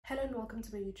Hello and welcome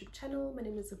to my YouTube channel. My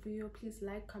name is Avuyo. Please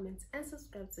like, comment and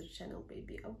subscribe to the channel,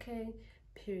 baby. Okay,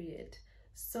 period.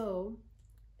 So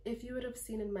if you would have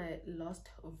seen in my last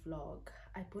vlog,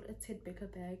 I bought a Ted Baker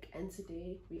bag and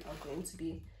today we are going to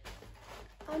be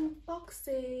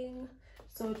unboxing.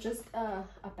 So just a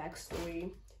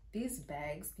backstory. These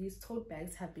tote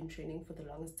bags have been trending for the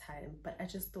longest time, but I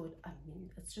just thought,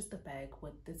 it's just a bag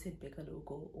with the Ted Baker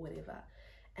logo or whatever,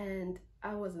 and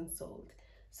I wasn't sold.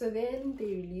 So then they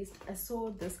released, I saw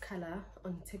this color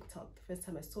on TikTok the first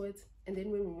time I saw it, and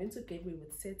then when we went to Gateway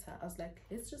with Seta, I was like,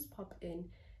 let's just pop in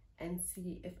and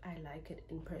see if I like it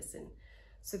in person.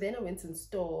 So then I went in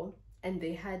store and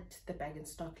they had the bag in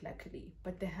stock, luckily,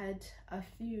 but they had a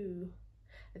few,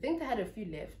 I think they had a few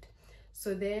left.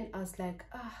 So then I was like,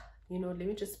 let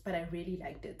me just, but I really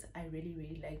liked it. I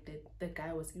really liked it. The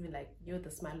guy was even like, you're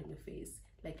the smile on your face,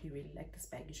 like you really like this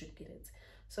bag, you should get it.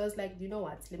 So I was like, you know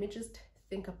what, let me just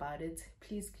think about it,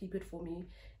 please keep it for me,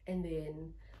 and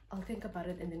then I'll think about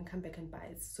it and then come back and buy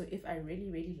it. So if I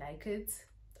really like it,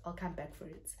 I'll come back for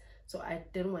it. So I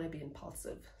didn't want to be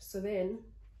impulsive. So then,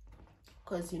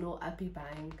 because I'll be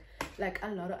buying like a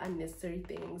lot of unnecessary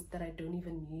things that I don't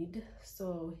even need.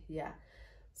 So yeah,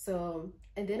 so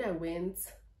and then I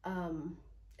went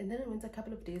a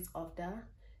couple of days after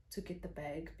to get the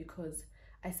bag, because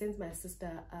I sent my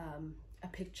sister a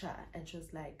picture and she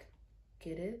was like,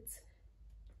 get it,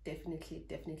 definitely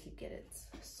get it.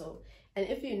 So, and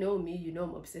if you know me, you know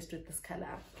I'm obsessed with this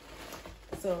color.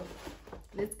 So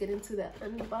let's get into the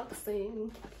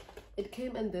unboxing. It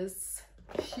came in this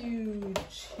huge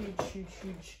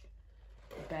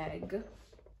bag.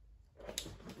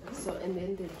 So, and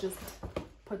then they just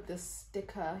put this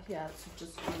sticker here to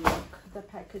just lock the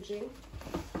packaging.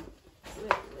 So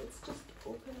let's just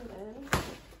open it in.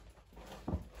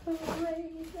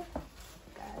 Alright,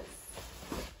 guys,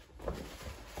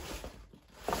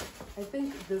 I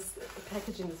think this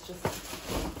packaging is just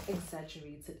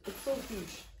exaggerated. It's so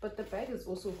huge, but the bag is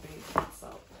also big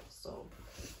itself. So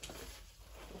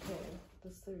okay,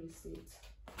 this is the receipt,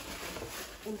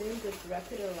 and then just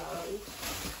wrap it around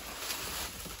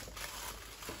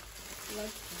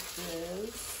like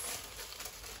this.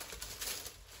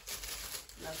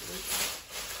 Lovely.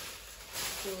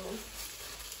 So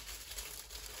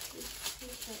let's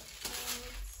take that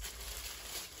out.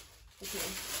 Okay,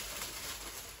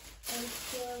 and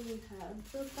here we have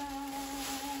the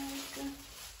bag.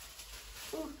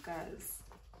 Oh guys,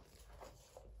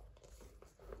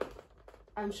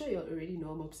 I'm sure you already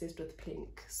know I'm obsessed with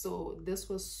pink, so this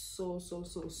was so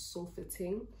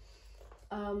fitting.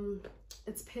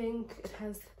 It's pink, it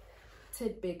has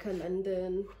Ted Baker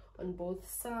London on both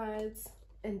sides,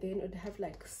 and then it have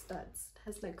like studs. It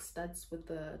has like studs with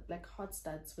the like hot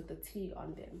studs with the T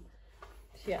on them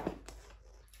here,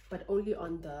 but only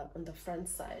on the front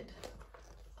side.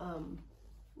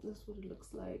 This is what it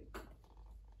looks like.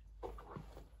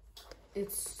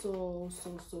 It's so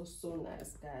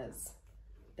nice, guys.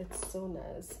 It's so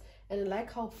nice, and I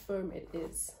like how firm it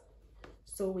is.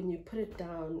 So when you put it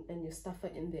down and you stuff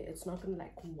it in there, it's not gonna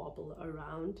like wobble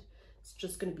around. It's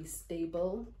just gonna be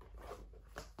stable.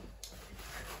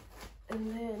 And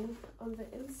then on the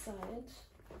inside,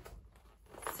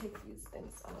 let's take these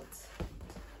things out.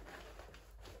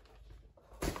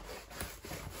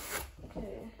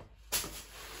 Okay.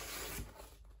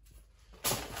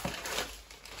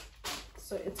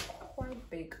 So it's quite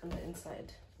big on the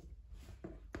inside.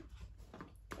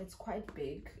 It's quite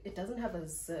big. It doesn't have a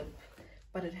zip,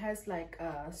 but it has like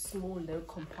a small little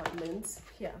compartments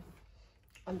here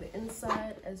on the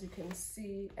inside, as you can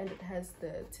see, and it has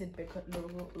the Ted Baker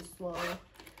logo as well,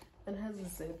 and has a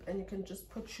zip, and you can just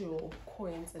put your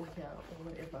coins in here or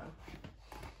whatever.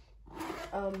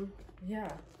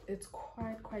 Yeah, it's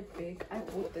quite big. I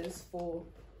bought this for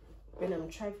when I'm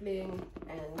traveling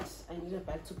and I need a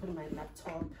bag to put my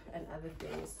laptop and other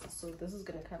things, so this is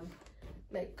gonna come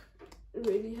like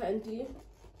really handy.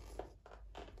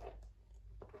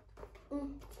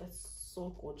 It's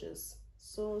so gorgeous,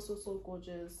 so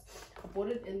gorgeous. I bought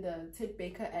it in the Ted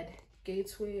Baker at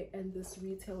Gateway, and this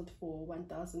retailed for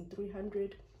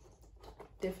 1,300.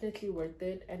 Definitely worth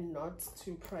it and not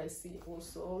too pricey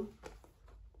also.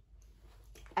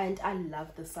 And I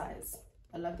love the size.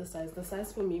 I love the size. The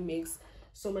size for me makes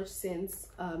so much sense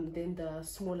than the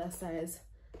smaller size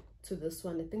to this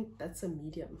one. I think that's a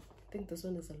medium. I think this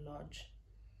one is a large.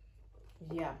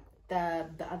 Yeah,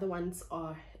 the other ones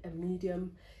are a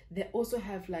medium. They also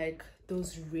have like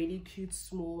those really cute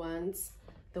small ones,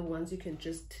 the ones you can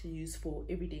just use for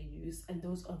everyday use, and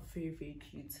those are very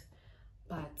cute.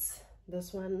 But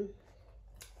this one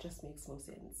just makes more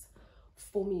sense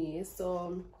for me.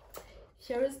 So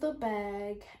here is the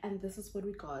bag, and this is what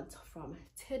we got from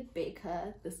Ted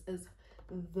Baker. This is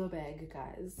the bag,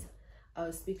 guys, I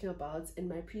was speaking about in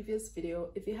my previous video.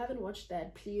 If you haven't watched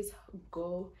that, please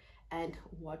go and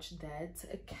watch that.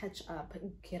 Catch up,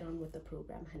 get on with the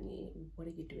program, honey. What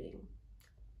are you doing?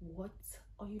 What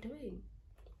are you doing?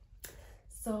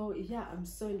 So yeah, I'm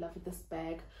so in love with this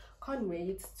bag. Can't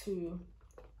wait to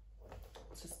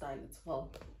style it.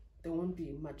 Well, there won't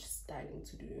be much styling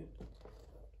to do,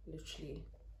 literally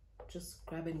just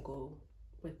grab and go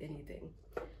with anything.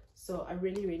 So I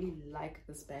really like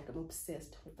this bag. I'm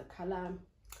obsessed with the color.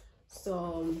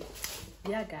 So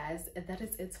yeah, guys, that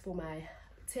is it for my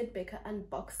Ted Baker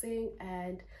unboxing,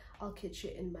 and I'll catch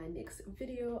you in my next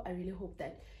video. I really hope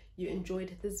that you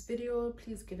enjoyed this video.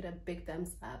 Please give it a big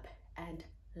thumbs up and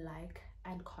like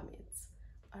and comment.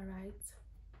 All right,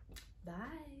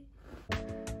 bye.